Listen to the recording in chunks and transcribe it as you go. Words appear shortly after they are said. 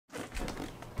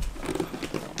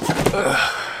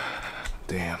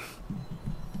Damn.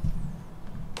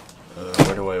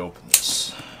 Where do I open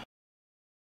this?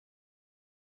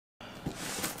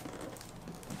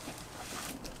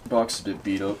 Box a bit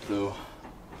beat up though.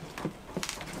 Oh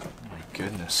my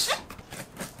goodness.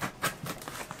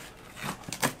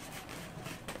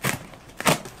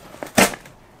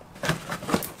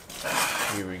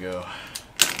 Here we go.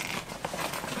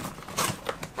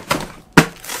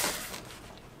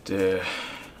 The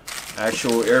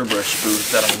actual airbrush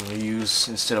booth that I'm going to use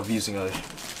instead of using a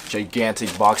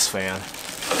gigantic box fan.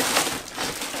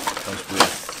 Comes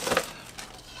with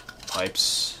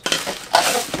pipes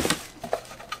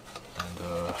and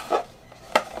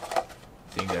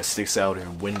thing that sticks out in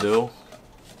a window.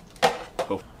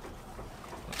 Oh,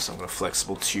 some kind of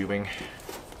flexible tubing.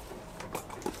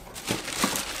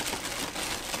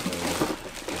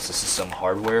 Guess this is some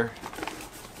hardware.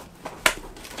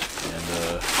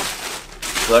 And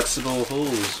flexible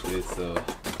holes with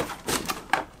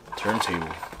turntable.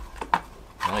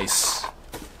 Nice.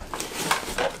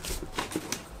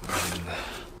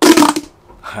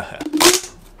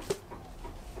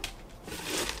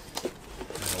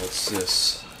 What's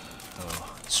this?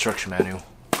 Oh, instruction manual.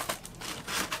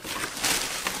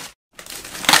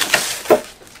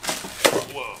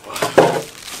 Whoa.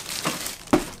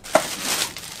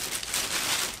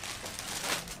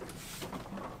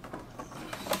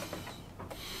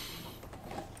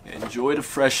 Enjoy the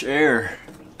fresh air.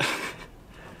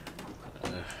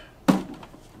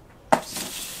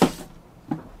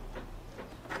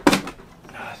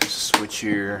 There's a switch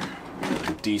here,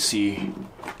 DC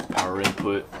power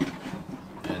input,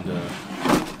 and a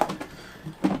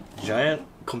giant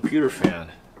computer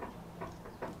fan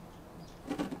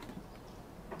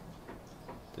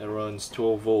that runs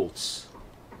 12 volts.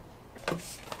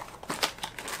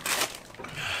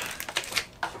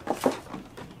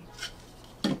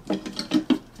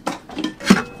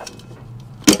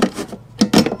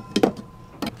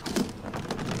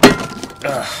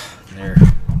 There.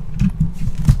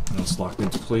 Now it's locked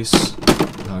into place.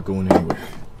 Not going anywhere.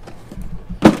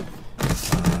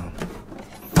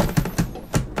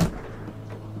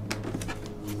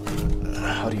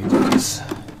 How do you do this?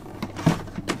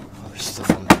 Oh, there's stuff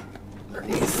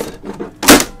underneath.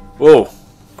 Whoa!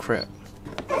 Crap.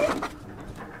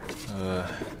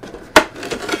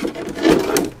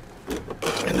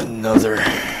 And another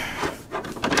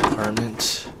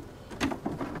compartment.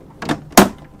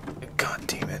 God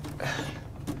damn it.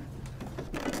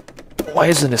 Why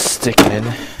isn't it sticking in?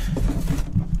 What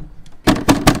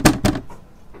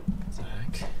the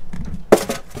heck?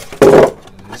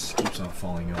 This keeps on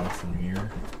falling off from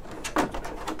here.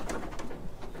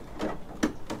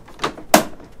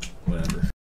 Whatever.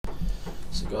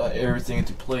 So got everything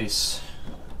into place.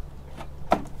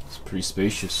 It's pretty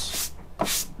spacious.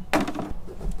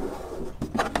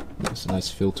 There's a nice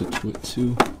filter to it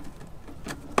too.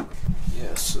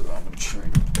 Yeah, so I'm gonna try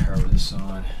to power this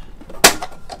on.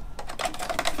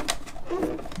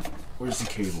 Where's the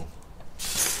cable?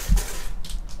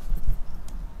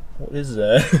 What is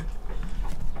that?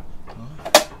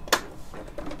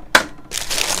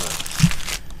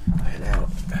 Head out.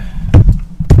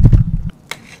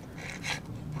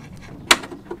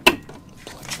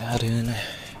 Plug that in.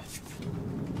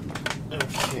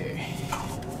 Okay.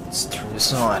 Let's turn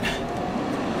this on.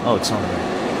 Oh, it's on there.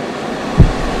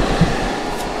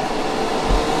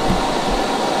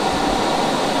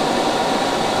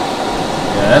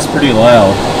 Yeah, that's pretty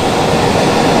loud.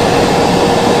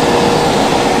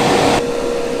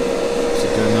 There's a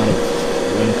good amount of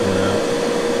wind coming out.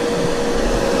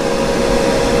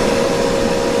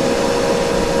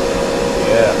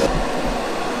 Yeah.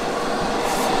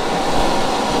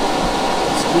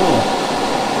 It's cool.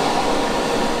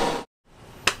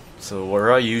 So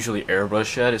where I usually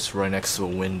airbrush at is right next to a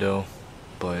window,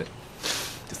 but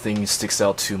the thing sticks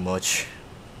out too much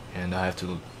and I have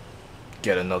to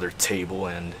get another table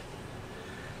and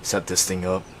set this thing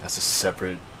up as a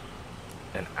separate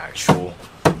and actual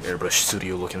airbrush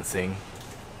studio looking thing.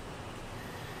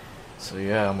 So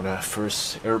yeah, I'm gonna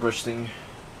first airbrush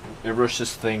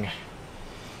this thing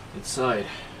inside.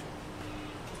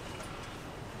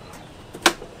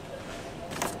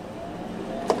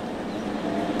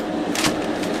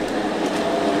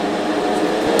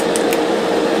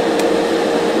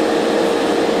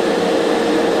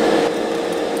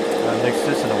 Mix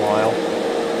this in a while.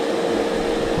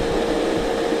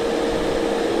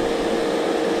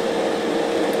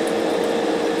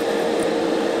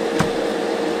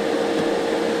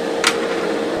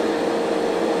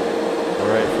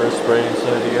 Alright, first spray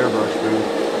inside the airbrush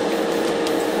booth.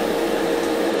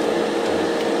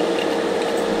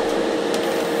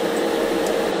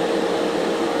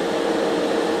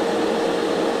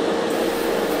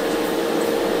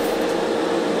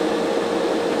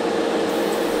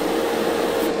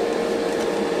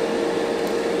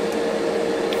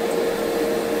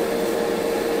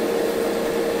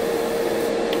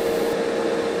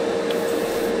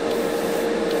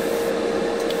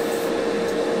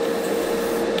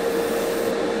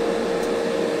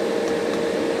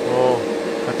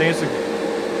 think it's a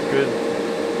good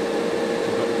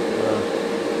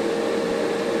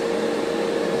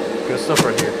good stuff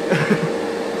right here.